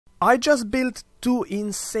I just built two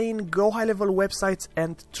insane GoHighLevel websites,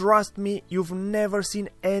 and trust me, you've never seen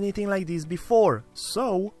anything like this before.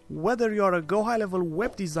 So, whether you're a GoHighLevel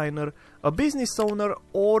web designer, a business owner,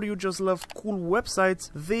 or you just love cool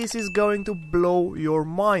websites, this is going to blow your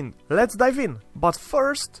mind. Let's dive in. But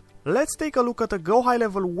first, let's take a look at a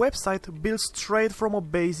GoHighLevel website built straight from a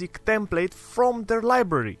basic template from their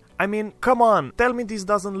library. I mean, come on, tell me this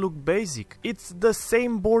doesn't look basic. It's the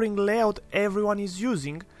same boring layout everyone is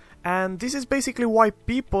using, and this is basically why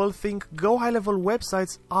people think GoHighLevel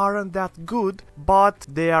websites aren't that good, but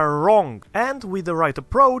they are wrong. And with the right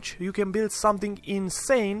approach, you can build something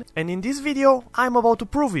insane, and in this video, I'm about to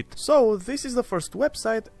prove it. So, this is the first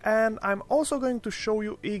website, and I'm also going to show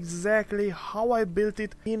you exactly how I built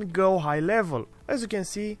it in GoHighLevel. As you can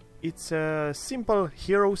see, it's a simple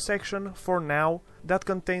hero section for now that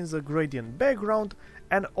contains a gradient background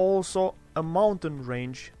and also a mountain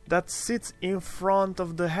range that sits in front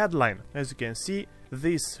of the headline. As you can see,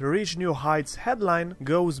 this Reach New Heights headline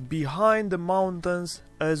goes behind the mountains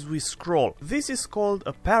as we scroll. This is called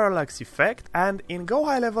a parallax effect, and in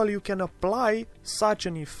GoHighLevel you can apply such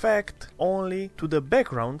an effect only to the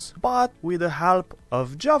backgrounds, but with the help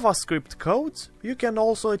of JavaScript codes you can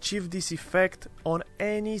also achieve this effect on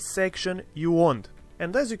any section you want.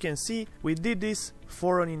 And as you can see, we did this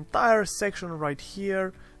for an entire section right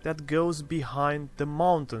here that goes behind the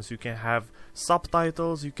mountains. You can have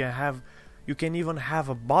subtitles, you can even have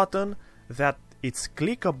a button that it's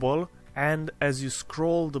clickable, and as you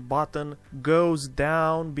scroll the button goes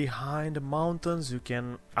down behind the mountains. You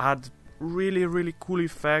can add really cool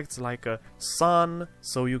effects like a sun,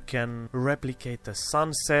 so you can replicate a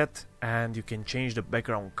sunset, and you can change the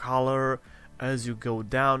background color as you go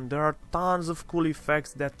down. There are tons of cool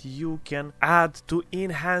effects that you can add to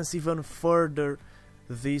enhance even further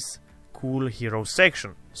this cool hero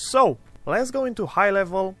section. So let's go into high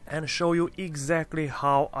level and show you exactly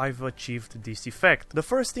how I've achieved this effect. The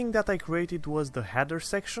first thing that I created was the header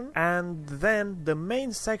section, and then the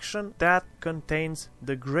main section that contains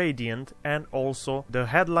the gradient and also the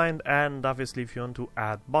headline, and obviously if you want to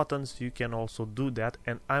add buttons you can also do that,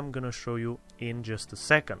 and I'm gonna show you in just a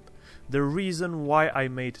second. The reason why I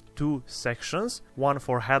made two sections, one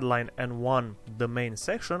for headline and one the main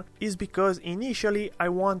section, is because initially I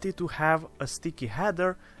wanted to have a sticky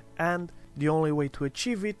header, and the only way to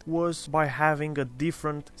achieve it was by having a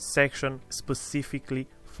different section specifically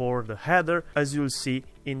for the header, as you'll see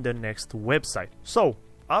in the next website. So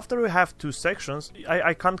after we have two sections,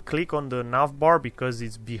 I can't click on the navbar because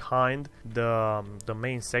it's behind the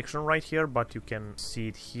main section right here, but you can see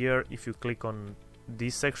it here. If you click on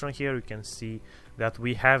this section here, you can see that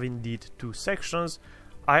we have indeed two sections.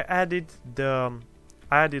 I added the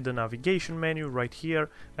navigation menu right here,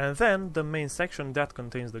 and then the main section that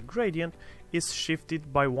contains the gradient is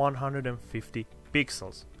shifted by 150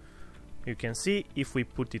 pixels. You can see if we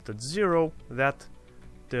put it at 0 that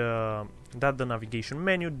the navigation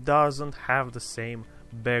menu doesn't have the same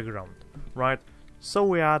background, right? So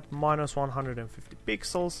we add minus 150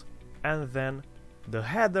 pixels, and then the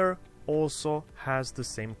header also has the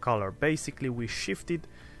same color. Basically we shifted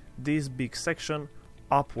this big section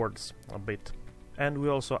upwards a bit. And we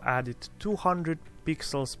also added 200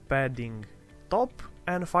 pixels padding top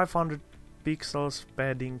and 500 pixels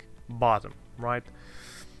padding bottom, right?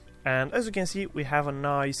 And as you can see, we have a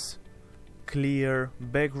nice clear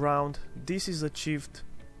background. This is achieved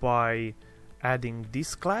by adding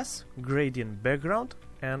this class, gradient background,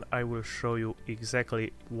 and I will show you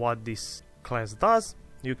exactly what this class does.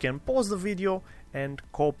 You can pause the video and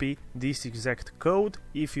copy this exact code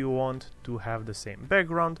if you want to have the same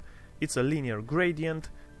background. It's a linear gradient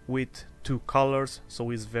with two colors,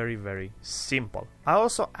 so it's very simple. I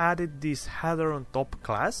also added this header on top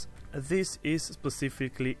class. This is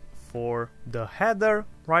specifically for the header,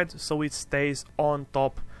 right? So it stays on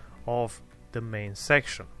top of the main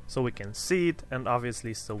section, so we can see it, and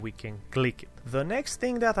obviously so we can click it. The next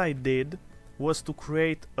thing that I did was to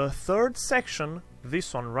create a third section,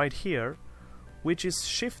 this one right here, which is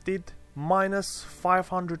shifted minus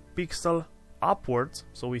 500 pixel upwards.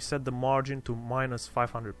 So we set the margin to minus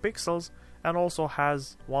 500 pixels, and also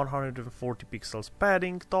has 140 pixels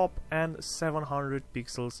padding top and 700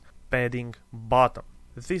 pixels padding bottom.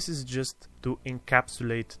 This is just to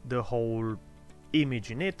encapsulate the whole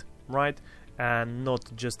image in it, right? And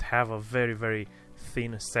not just have a very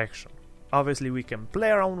thin section. Obviously we can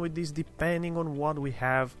play around with this depending on what we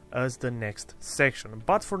have as the next section,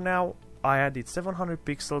 but for now I added 700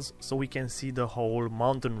 pixels so we can see the whole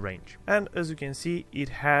mountain range. And as you can see, it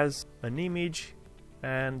has an image,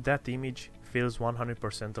 and that image fills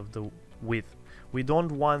 100% of the width. We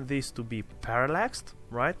don't want this to be parallaxed,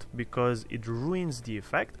 right? Because it ruins the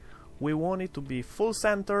effect. We want it to be full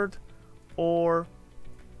centered or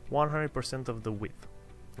 100% of the width,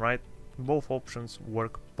 right? Both options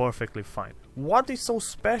work perfectly fine. What is so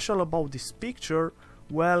special about this picture?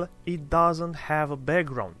 Well, it doesn't have a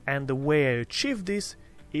background, and the way I achieve this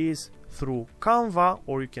is through Canva,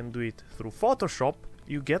 or you can do it through Photoshop.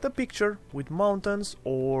 You get a picture with mountains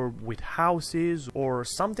or with houses or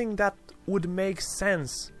something that would make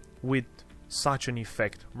sense with such an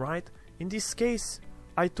effect, right? In this case,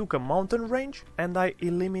 I took a mountain range and I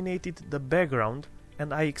eliminated the background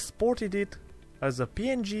and I exported it as a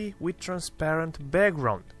PNG with transparent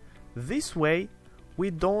background. This way we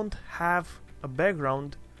don't have a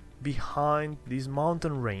background behind this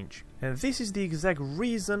mountain range, and this is the exact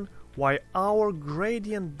reason why our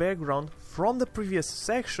gradient background from the previous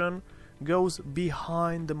section goes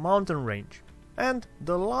behind the mountain range. And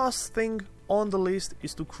the last thing on the list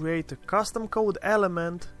is to create a custom code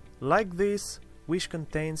element like this, which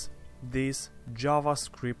contains this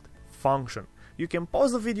JavaScript function. You can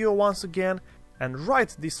pause the video once again and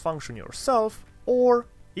write this function yourself, or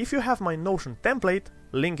if you have my Notion template,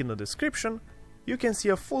 link in the description, you can see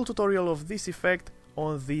a full tutorial of this effect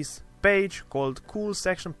on this page called Cool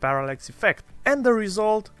Section Parallax Effect. And the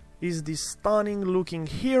result is this stunning looking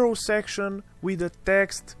hero section with the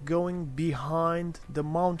text going behind the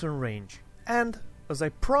mountain range. And as I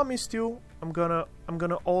promised you, I'm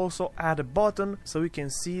gonna also add a button so you can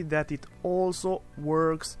see that it also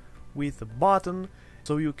works with a button,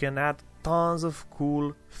 so you can add tons of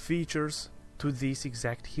cool features to this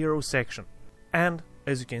exact hero section. And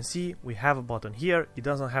as you can see, we have a button here. It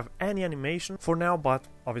doesn't have any animation for now, but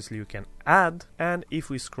obviously you can add, and if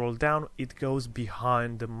we scroll down it goes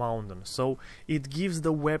behind the mountain, so it gives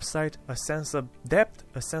the website a sense of depth,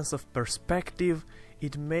 a sense of perspective.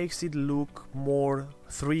 It makes it look more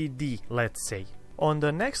 3D, let's say. On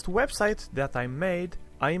the next website that I made,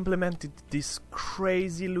 I implemented this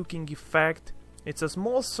crazy looking effect. It's a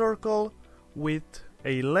small circle with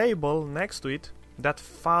a label next to it that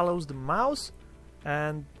follows the mouse,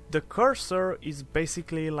 and the cursor is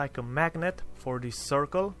basically like a magnet for this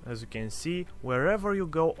circle. As you can see, wherever you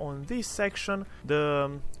go on this section,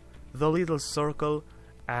 the little circle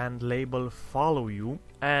and label follow you,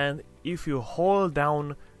 and if you hold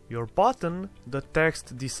down your button, the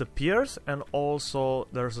text disappears, and also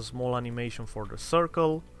there's a small animation for the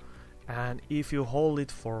circle, and if you hold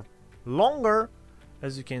it for longer,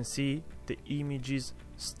 as you can see, the images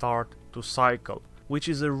start to cycle, which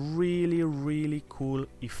is a really cool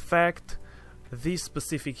effect. This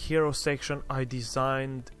specific hero section I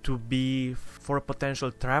designed to be for a potential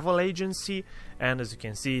travel agency, and as you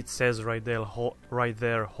can see, it says right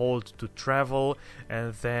there hold to travel,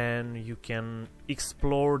 and then you can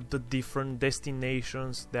explore the different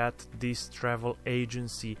destinations that this travel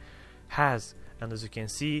agency has. And as you can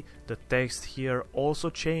see, the text here also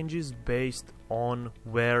changes based on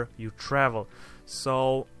where you travel.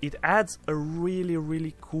 So it adds a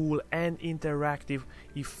really cool and interactive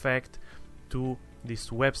effect to this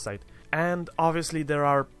website. And obviously there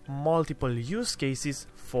are multiple use cases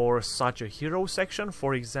for such a hero section.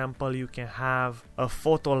 For example, you can have a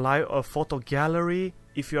photo gallery.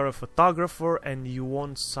 If you're a photographer and you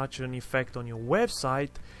want such an effect on your website,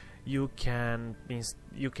 you can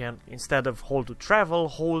instead of hold to travel,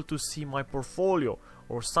 hold to see my portfolio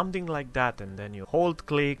or something like that, and then you hold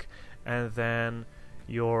click, and then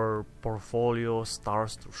your portfolio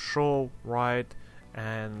starts to show, right?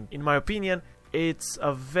 And in my opinion, it's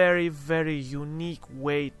a very unique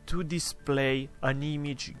way to display an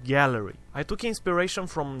image gallery. I took inspiration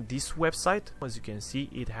from this website. As you can see,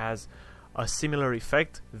 it has a similar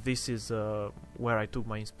effect. This is where I took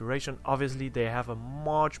my inspiration. Obviously they have a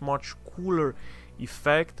much cooler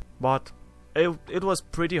effect, but it was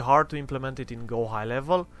pretty hard to implement it in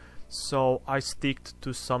GoHighLevel, so I sticked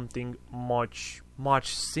to something much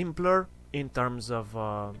simpler in terms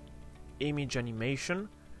of image animation.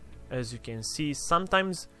 As you can see,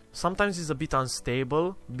 sometimes it's a bit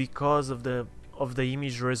unstable because of the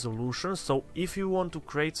image resolution, so if you want to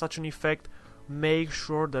create such an effect, make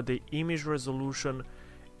sure that the image resolution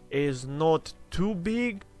is not too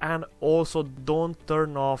big, and also don't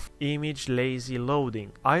turn off image lazy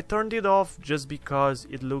loading. I turned it off just because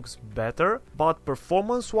it looks better, but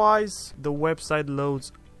performance wise the website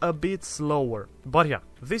loads a bit slower. But yeah,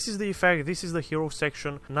 this is the effect, this is the hero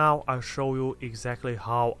section. Now I'll show you exactly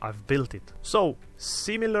how I've built it. So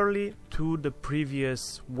similarly to the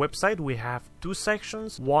previous website, we have two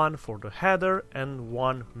sections, one for the header and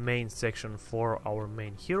one main section for our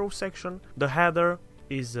main hero section. The header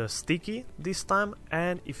is sticky this time,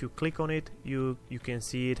 and if you click on it, you can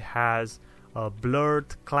see it has a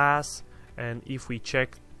blurred class, and if we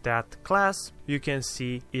check that class, you can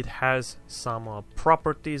see it has some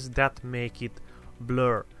properties that make it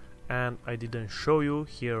blur. And I didn't show you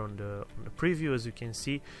here on the preview. As you can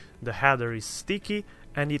see, the header is sticky,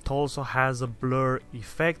 and it also has a blur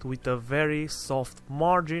effect with a very soft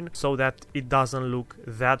margin so that it doesn't look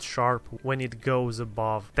that sharp when it goes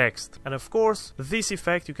above text. And of course, this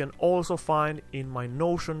effect you can also find in my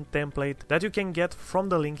Notion template that you can get from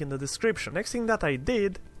the link in the description. Next thing that I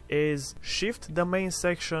did is shift the main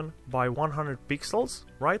section by 100 pixels,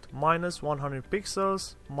 right? Minus 100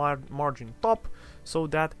 pixels, margin top, so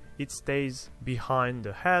that it stays behind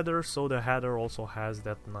the header, so the header also has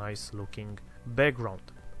that nice looking background.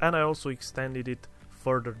 And I also extended it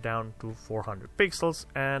further down to 400 pixels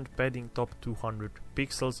and padding top 200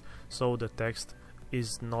 pixels, so the text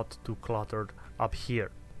is not too cluttered up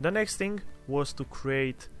here. The next thing was to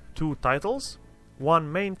create two titles,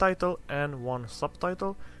 one main title and one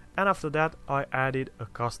subtitle, and after that I added a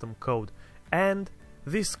custom code, and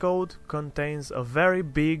this code contains a very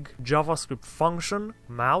big JavaScript function,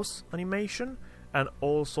 mouse animation, and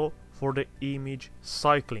also for the image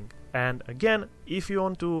cycling. And again, if you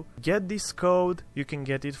want to get this code, you can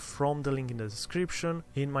get it from the link in the description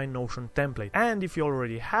in my Notion template. And if you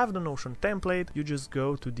already have the Notion template, you just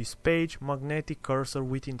go to this page, magnetic cursor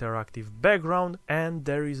with interactive background, and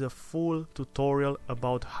there is a full tutorial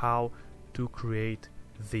about how to create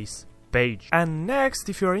this page. And next,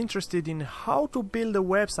 if you're interested in how to build a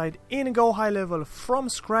website in GoHighLevel from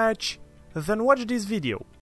scratch, then watch this video.